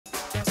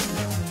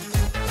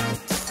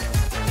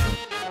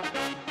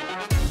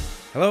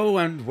Hello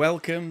and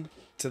welcome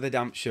to the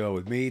Damp Show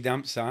with me,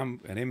 Dampsam,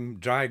 and him,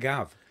 Dry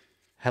Gav.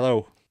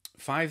 Hello.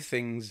 5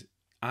 things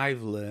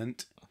I've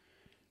learnt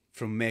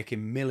from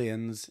making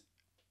millions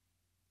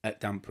at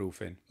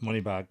DampProofing. Money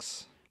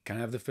bags. Can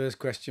I have the first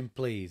question,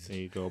 please? There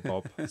you go,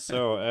 Bob.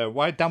 So,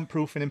 why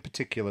damp-proofing in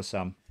particular,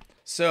 Sam?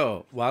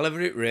 So, while ever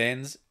it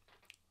rains,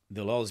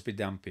 there'll always be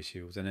damp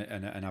issues,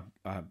 and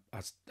I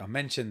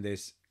mentioned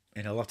this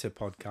in a lot of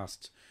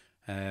podcasts,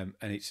 and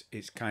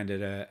it's kind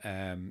of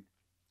a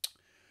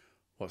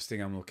what's the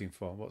thing I'm looking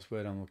for? What's the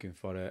word I'm looking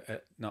for?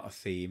 Not a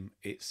theme.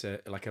 It's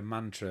like a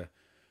mantra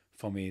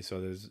for me. So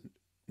there's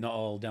not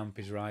all damp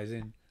is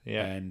rising.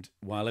 Yeah. And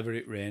while ever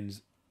it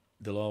rains,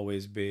 there'll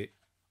always be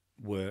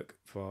work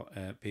for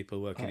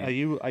people working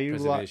in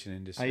preservation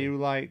industry. Are you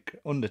like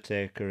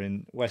Undertaker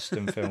in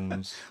Western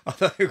films? I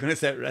thought you were going to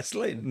say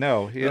wrestling.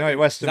 No, you know in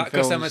Western Is that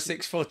films. because I'm a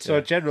 6-footer?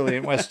 So generally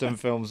in Western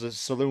films, there's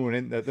saloon.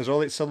 Isn't there? There's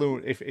always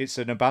saloon. If it's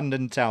an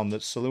abandoned town,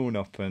 there's saloon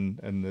up,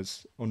 and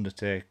there's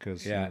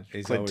Undertakers. Yeah,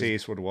 and Clint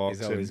Eastwood walks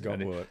he's always in got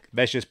and he work.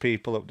 measures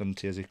people up, doesn't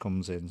he, as he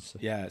comes in. So.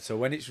 Yeah, so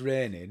when it's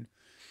raining,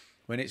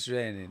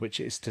 Which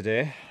it is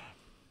today.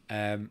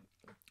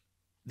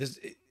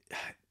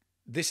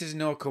 This is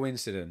no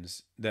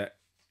coincidence that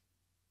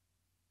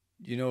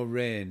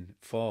rain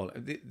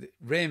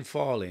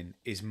falling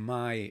is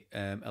my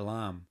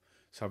alarm.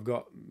 So I've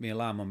got my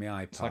alarm on my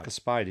iPad. It's like a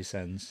spidey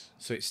sense.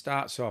 So it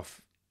starts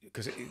off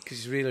because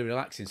it's really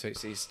relaxing. So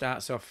it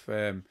starts off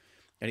and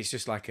it's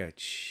just like a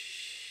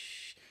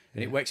shh,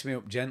 and it wakes me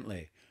up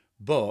gently.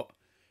 But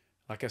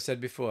like I said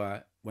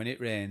before, when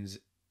it rains,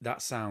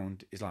 that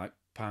sound is like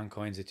pound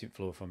coins hitting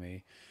floor for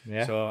me.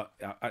 Yeah. So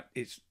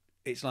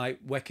it's like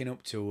waking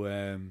up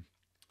to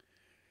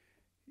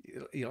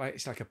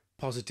it's like a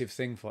positive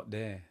thing for the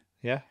day.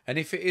 Yeah. And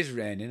if it is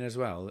raining as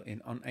well,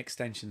 on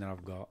extension that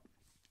I've got,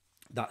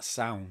 that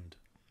sound,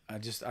 I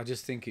just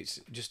think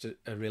it's just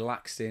a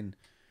relaxing,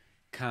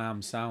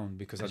 calm sound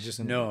because I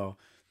just know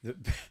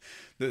that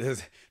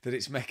that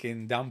it's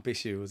making damp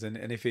issues, and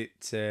if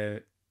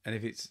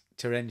it's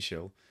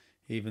torrential,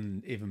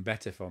 even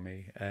better for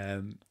me.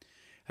 And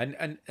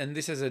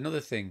this is another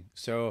thing.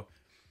 So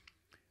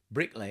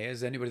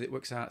bricklayers, anybody that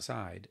works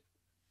outside,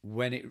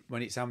 when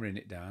it's hammering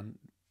it down,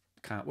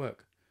 can't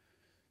work.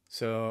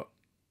 So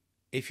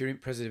if you're in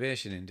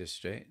preservation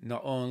industry,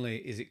 not only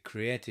is it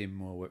creating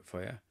more work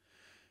for you,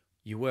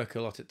 you work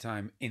a lot of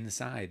time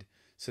inside.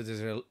 So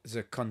there's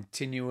a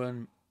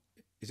continuum.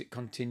 Is it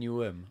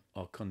continuum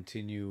or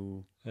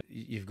continue?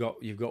 You've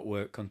got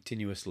work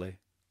continuously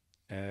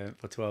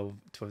for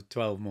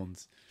 12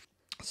 months.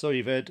 So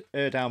you've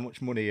heard how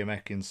much money you're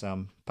making,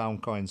 Sam.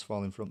 Pound coins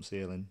falling from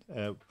ceiling.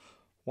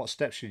 What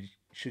steps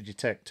should you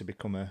take to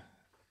become a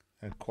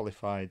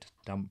qualified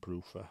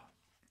damp-proofer?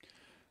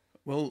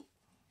 Well,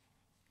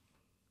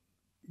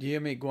 you hear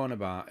me go on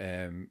about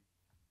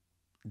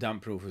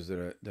damp-proofers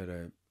that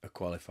are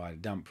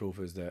qualified,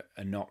 damp-proofers that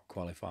are not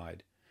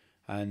qualified,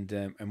 and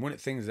one of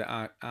the things that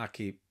I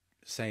keep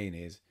saying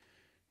is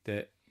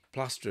that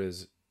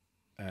plasterers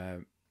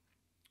are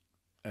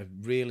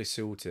really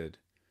suited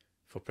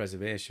for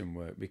preservation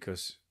work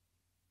because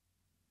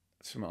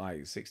something like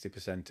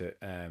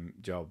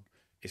 60% job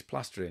is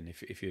plastering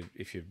if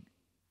you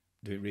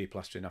do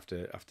replastering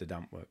after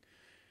damp work,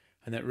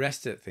 and the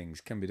rest of things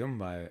can be done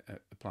by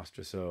a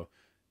plasterer. So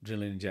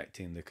drilling,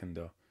 injecting, they can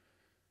do.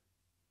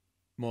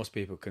 Most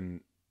people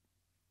can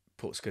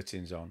put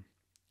scuttings on,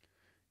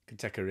 can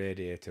take a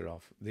radiator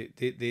off.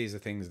 These are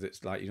things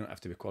that's like you don't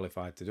have to be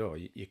qualified to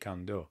do. You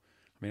can do.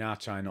 I mean, I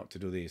try not to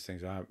do these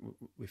things.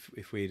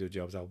 If we do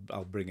jobs,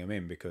 I'll bring them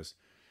in because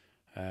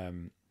I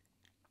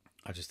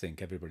just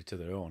think everybody to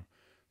their own.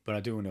 But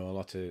I do know a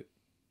lot of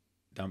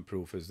damp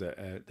proofers that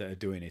are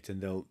doing it, and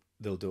they'll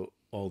do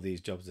all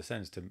these jobs the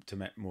sense to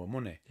make more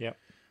money. Yeah.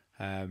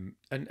 And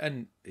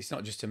it's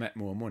not just to make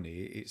more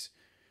money. It's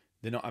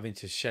they're not having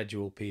to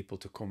schedule people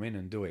to come in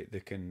and do it. They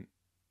can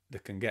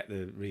get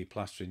the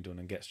replastering done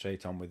and get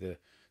straight on with the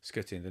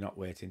skirting. They're not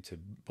waiting to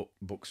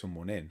book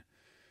someone in.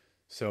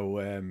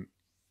 So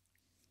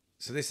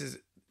so this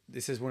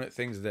is one of the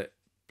things that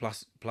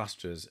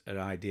plasterers are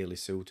ideally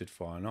suited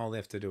for, and all they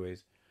have to do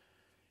is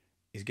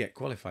get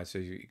qualified. So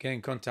you get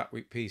in contact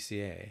with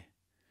PCA,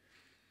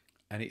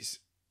 and it's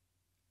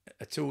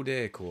a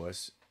 2-day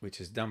course, which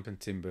is Damp and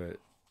Timber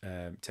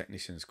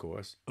Technicians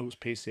course. Who's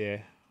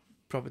PCA?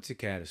 Property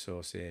Care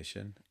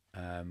Association,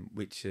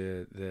 which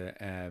the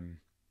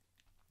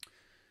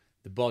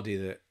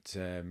body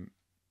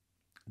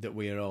that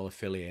we are all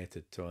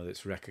affiliated to,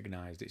 that's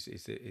recognised.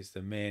 It's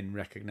the main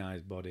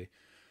recognised body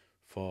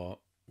for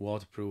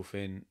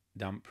waterproofing,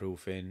 damp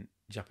proofing,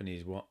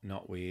 Japanese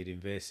knotweed,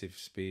 invasive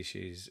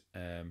species,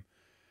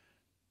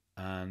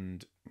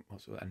 and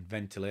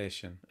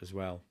ventilation as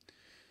well.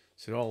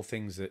 So all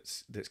things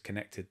that's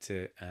connected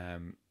to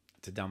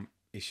damp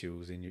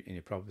issues in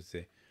your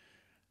property,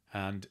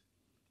 and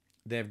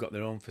they've got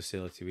their own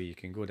facility where you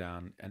can go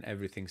down and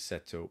everything's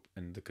set up,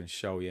 and they can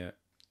show you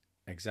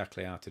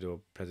exactly how to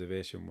do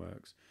preservation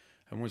works.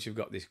 And once you've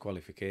got this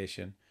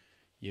qualification,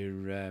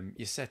 you're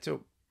set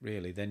up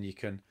really. Then you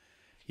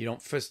you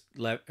don't first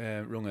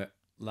rung a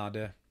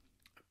ladder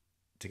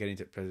to get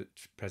into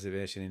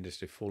preservation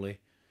industry fully,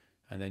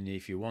 and then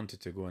if you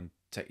wanted to go and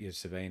take your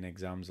surveying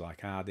exams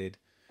like I did,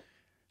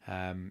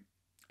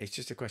 it's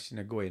just a question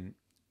of going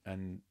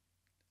and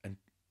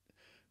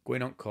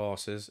going on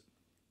courses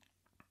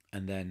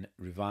and then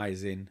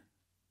revising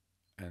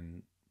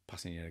and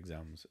passing your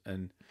exams.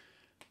 And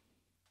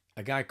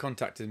a guy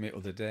contacted me the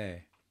other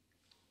day.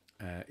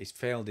 He's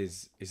failed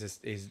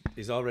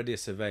he's already a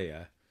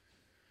surveyor,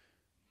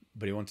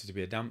 but he wanted to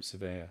be a damp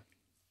surveyor,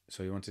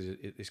 so he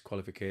wanted this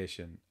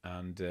qualification,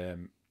 and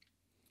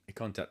he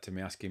contacted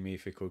me asking me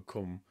if he could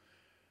come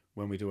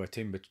when we do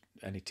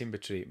any timber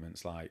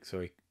treatments, like,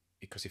 so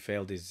because he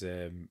failed his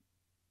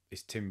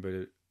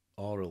timber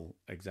oral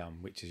exam,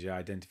 which is your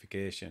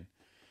identification,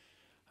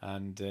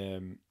 and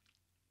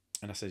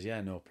I said,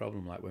 yeah, no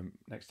problem, like, when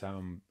next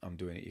time I'm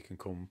doing it, you can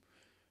come,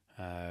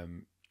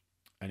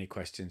 any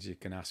questions you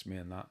can ask me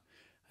and that.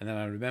 And then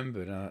I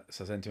remembered,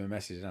 so I sent him a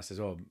message and I said,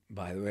 oh,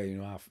 by the way, you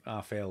know, I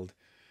failed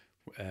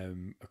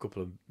a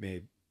couple of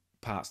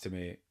parts to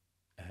me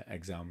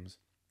exams,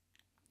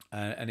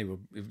 and he was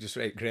just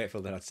very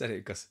grateful that I'd said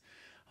it, because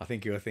I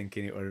think you were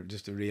thinking it was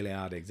just a really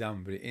hard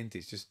exam, but it ain't.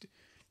 It's just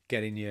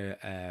getting your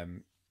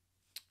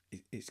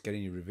it's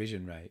getting your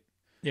revision right.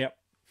 Yep.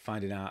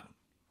 Finding out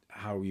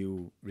how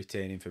you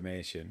retain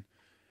information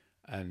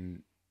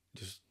and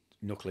just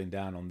knuckling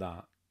down on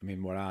that. I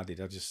mean, what I did,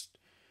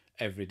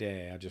 every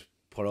day I just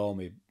put all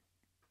my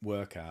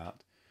work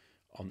out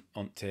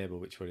on table,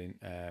 which were in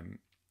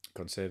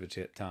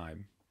conservatory at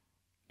time,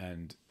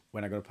 and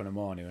when I got up in the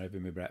morning, when I had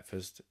my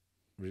breakfast,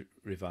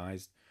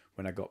 revised.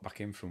 When I got back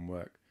in from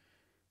work,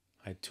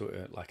 I took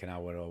like an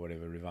hour or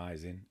whatever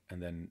revising, and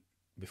then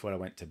before I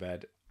went to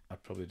bed,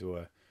 I'd probably do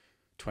a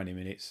 20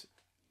 minutes,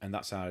 and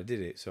that's how I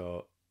did it.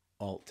 So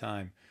all the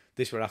time.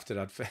 This were after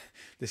I'd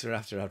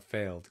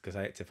failed, because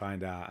I had to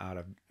find out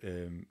how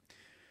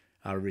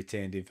I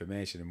retained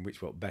information and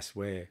what best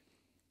way.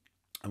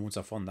 And once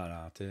I found that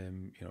out,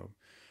 you know,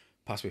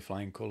 passed with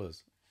flying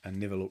colours and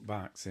never looked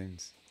back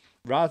since.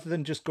 Rather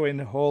than just going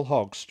whole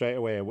hog straight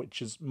away,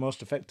 which is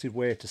most effective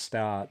way to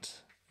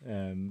start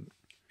in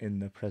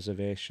the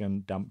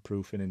preservation damp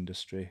proofing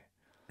industry.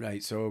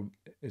 Right. So,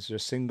 is there a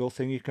single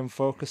thing you can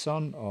focus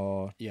on,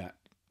 or yeah?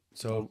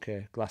 So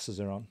okay, glasses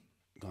are on.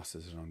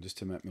 Glasses are on, just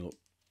to make me look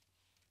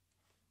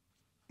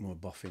more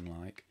boffin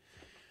like.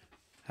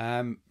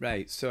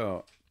 Right.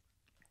 So,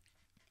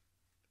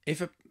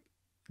 if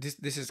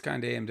this is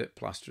kind of aimed at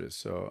plasterers.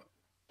 So,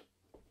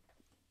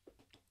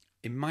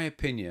 in my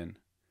opinion,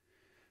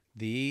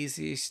 the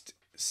easiest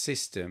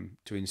system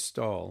to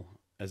install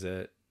as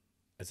a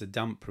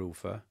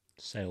DampProofer,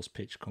 sales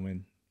pitch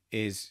coming,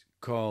 is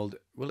called,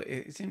 well,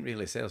 it isn't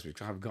really a sales pitch,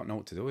 because I've got no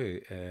what to do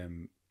with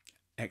it.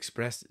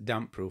 Express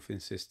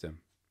DampProofing system.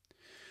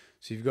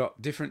 So you've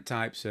got different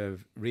types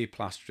of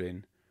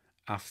replastering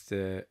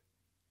after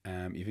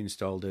you've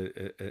installed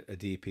a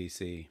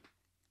DPC.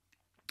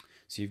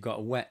 So you've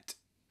got wet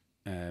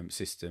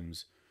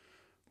systems,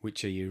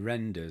 which are your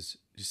renders,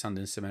 your sand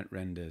and cement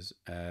renders,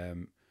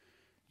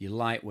 your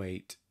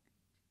lightweight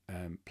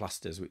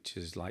plasters, which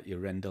is like your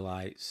render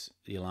lights,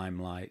 your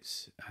lime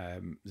lights.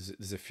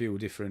 There's a few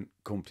different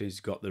companies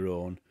got their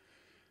own.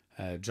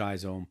 Dry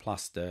zone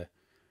plaster.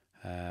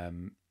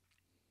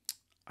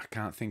 I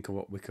can't think of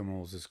what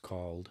Wickham-Olds is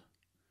called,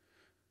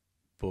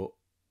 but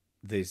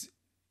there's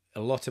a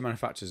lot of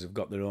manufacturers have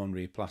got their own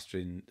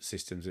replastering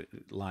systems,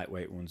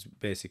 lightweight ones.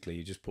 Basically,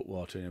 you just put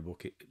water in a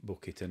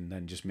bucket and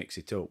then just mix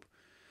it up.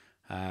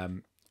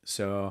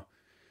 So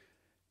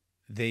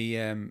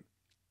the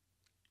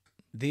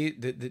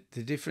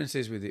difference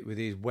is with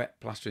these wet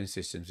plastering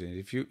systems,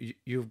 if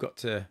you've got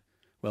to,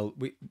 well,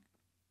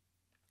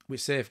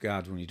 with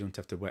safeguards one, you don't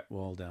have to wet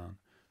wall down,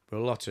 but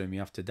a lot of them you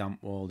have to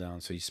damp wall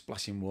down, so you're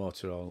splashing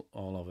water all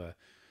over.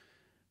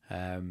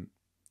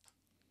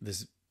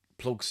 There's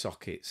plug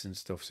sockets and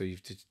stuff, so you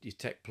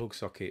take plug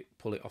socket,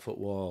 pull it off at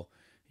wall.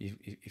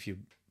 If you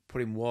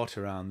put in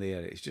water around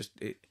there, it's just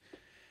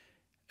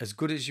as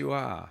good as you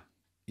are,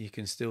 you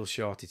can still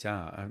short it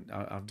out.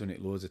 I've done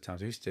it loads of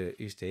times. I used to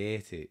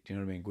hate it. Do you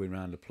know what I mean? Going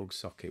around the plug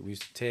socket, we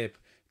used to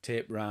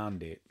tape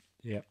round it.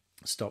 Yeah.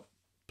 Stop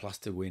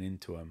plaster going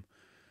into them,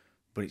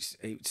 but it's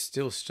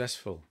still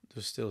stressful.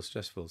 It's still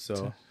stressful.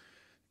 So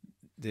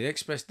the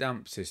express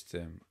damp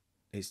system,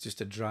 it's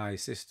just a dry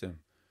system.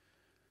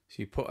 So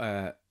you put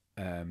a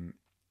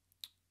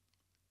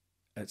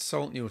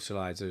salt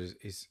neutralizer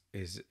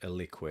is a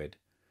liquid,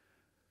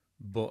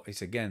 but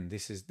it's again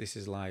this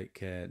is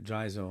like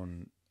dry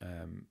zone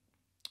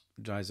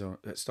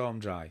storm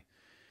dry.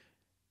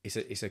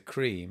 It's a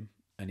cream,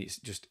 and it's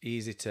just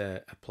easy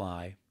to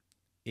apply,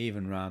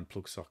 even round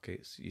plug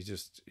sockets. You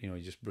just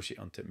brush it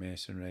onto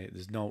masonry.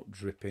 There's no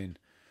dripping,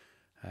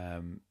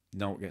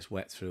 no it gets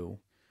wet through.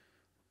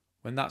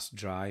 When that's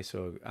dry,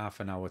 so half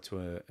an hour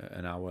to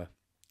an hour,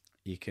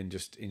 you can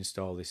just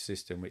install this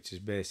system, which is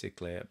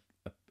basically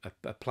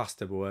a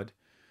plasterboard,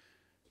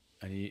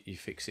 and you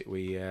fix it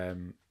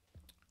with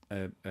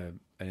an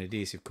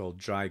adhesive called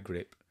dry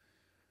grip.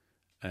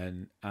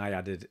 And I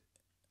added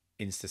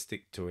insta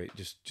stick to it,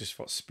 just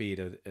for speed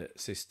of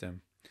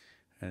system,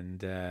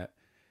 and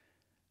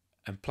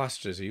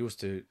plasterers are used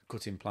to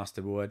cutting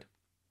plasterboard.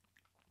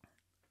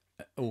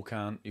 Who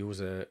can't use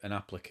an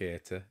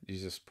applicator? You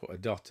just put a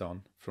dot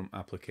on from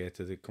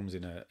applicator that comes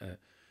in a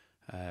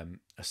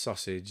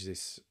sausage.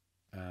 This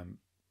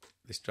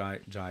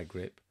dry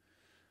grip,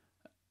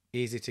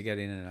 easy to get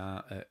in and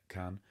out.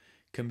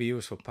 Can be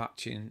used for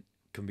patching.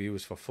 Can be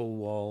used for full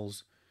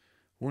walls.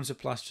 Once a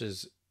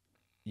plasterer's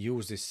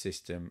use this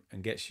system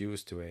and gets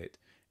used to it,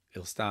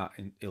 he'll start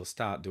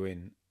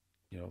doing,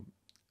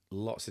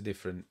 lots of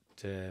different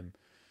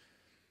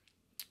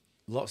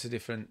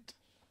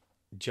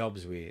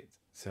jobs with it.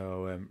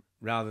 So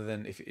rather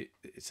than if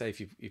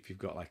you've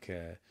got like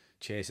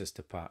chasers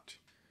to patch,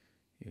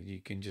 you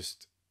can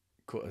just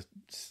cut a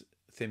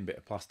thin bit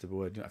of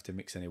plasterboard. You don't have to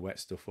mix any wet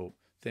stuff up.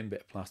 Thin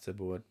bit of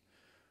plasterboard,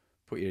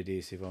 put your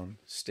adhesive on,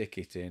 stick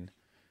it in,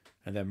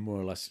 and then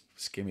more or less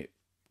skim it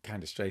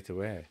kind of straight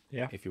away.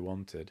 Yeah. If you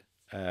wanted.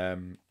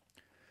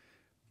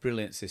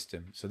 Brilliant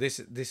system. So this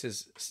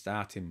is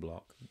starting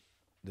block.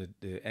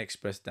 The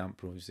express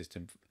DampProofer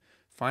system.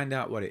 Find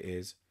out what it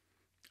is.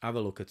 Have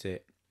a look at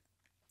it,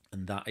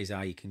 and that is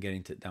how you can get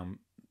into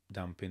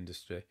damp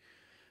industry,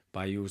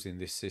 by using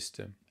this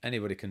system.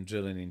 Anybody can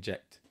drill and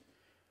inject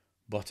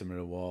bottom of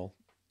a wall.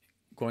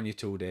 Go on your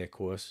 2-day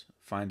course,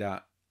 find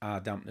out how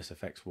dampness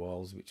affects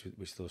walls,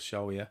 which they'll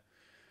show you,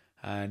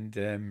 and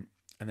then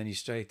you're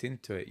straight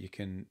into it. You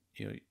can,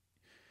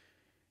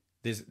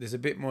 there's a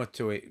bit more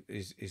to it,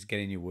 is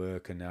getting your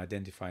work and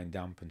identifying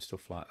damp and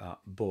stuff like that,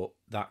 but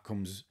that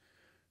comes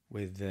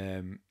with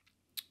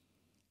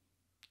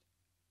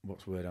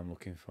what's the word I'm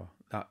looking for?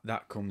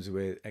 That comes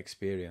with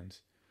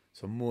experience.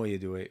 So more you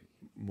do it,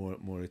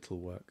 more it'll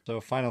work. So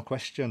final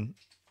question,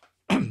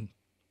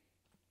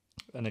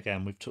 and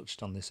again we've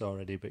touched on this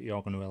already, but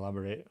you're going to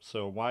elaborate.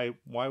 So why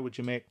would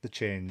you make the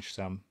change,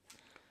 Sam?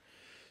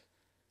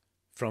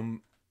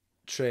 From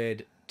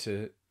trade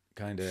to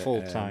kind of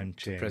full-time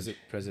change,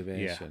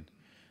 preservation.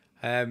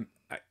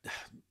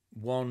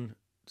 One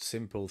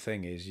simple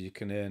thing is you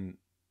can earn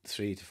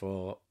 3 to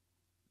 4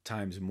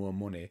 times more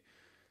money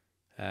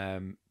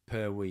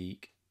per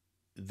week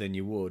than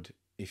you would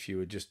if you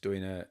were just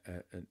doing a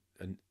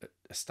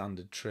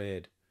standard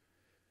trade.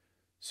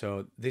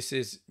 So this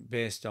is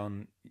based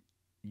on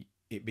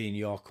it being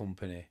your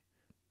company,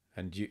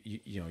 and you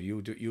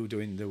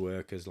doing the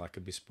work as like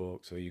a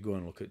bespoke. So you go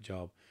and look at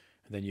job,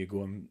 and then you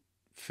go and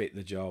fit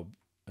the job,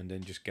 and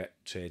then just get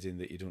trades in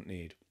that you don't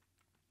need.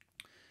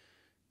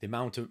 The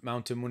amount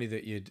of money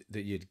that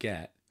you'd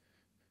get,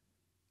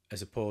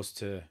 as opposed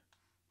to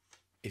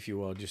if you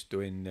were just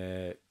doing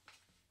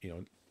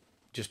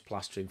just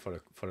plastering for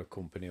a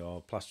company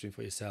or plastering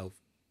for yourself,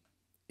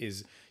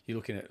 is you're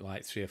looking at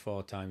like 3 or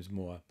 4 times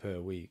more per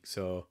week.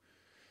 So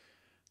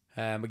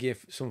I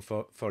give some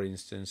for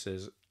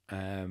instances.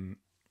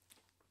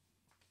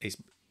 It's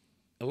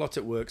a lot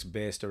of work's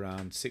based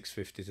around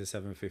 $650 to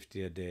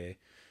 $750 a day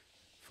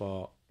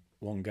for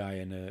one guy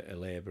and a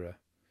labourer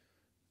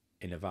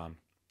in a van,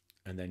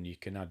 and then you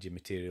can add your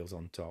materials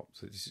on top.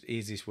 So it's the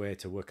easiest way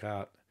to work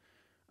out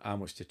how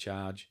much to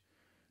charge.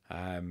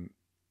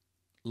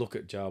 Look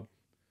at job,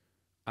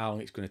 how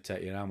long it's going to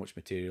take you, how much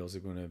materials are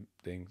going to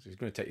things. It's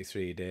going to take you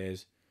 3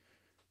 days.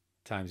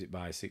 Times it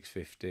by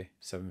 650,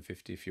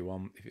 750 if you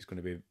want. If it's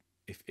going to be,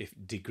 if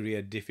degree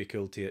of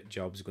difficulty at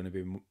jobs is going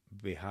to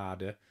be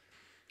harder.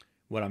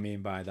 What I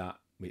mean by that,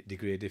 with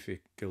degree of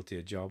difficulty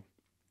at job,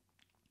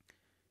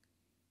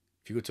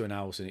 if you go to an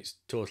house and it's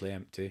totally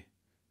empty,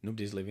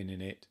 nobody's living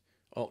in it,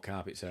 all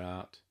carpets are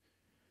out,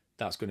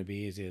 that's going to be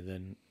easier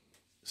than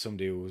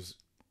somebody who's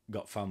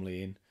got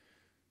family in.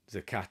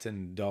 There's a cat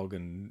and dog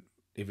and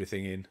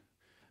everything in.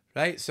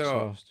 Right,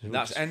 so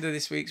that's the end of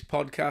this week's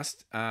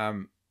podcast.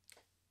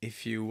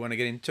 If you want to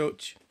get in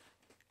touch,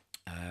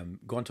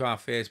 go onto our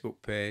Facebook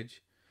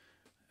page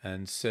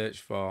and search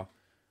for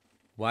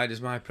 "Why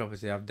Does My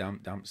Property Have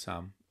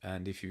Dampsam?"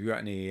 And if you've got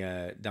any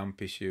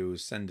damp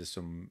issues, send us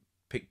some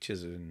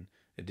pictures and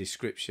a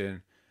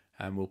description,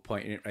 and we'll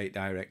point you in the right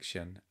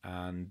direction.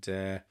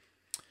 And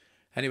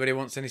anybody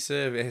wants any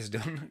surveys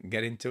done,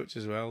 get in touch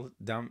as well.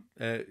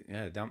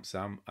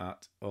 Dampsam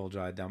at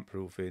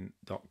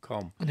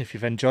alldrydampproofing.com. And if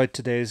you've enjoyed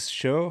today's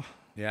show,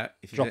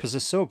 drop us a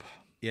sub.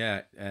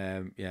 Yeah.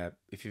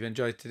 If you've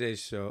enjoyed today's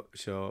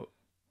show,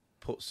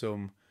 put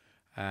some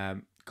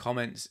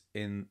comments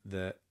in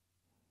the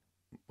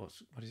what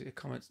is it?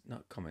 Comments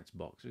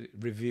box.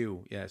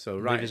 Review. Yeah. So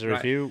write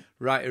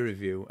a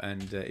review,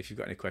 and if you've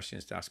got any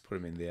questions to ask, put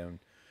them in there, and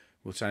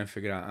we'll try and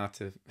figure out how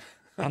to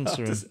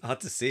answer them. How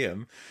to see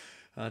them.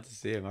 I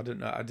don't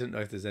know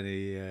if there's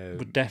any.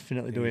 We're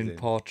definitely doing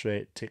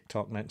portrait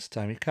TikTok next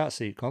time. You can't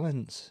see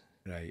comments.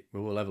 Right.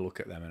 Well, we'll have a look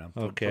at them, and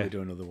I'll probably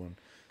do another one.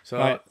 So,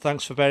 right,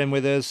 thanks for bearing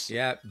with us.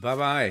 Yeah,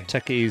 bye-bye.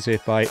 Take it easy.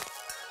 Bye.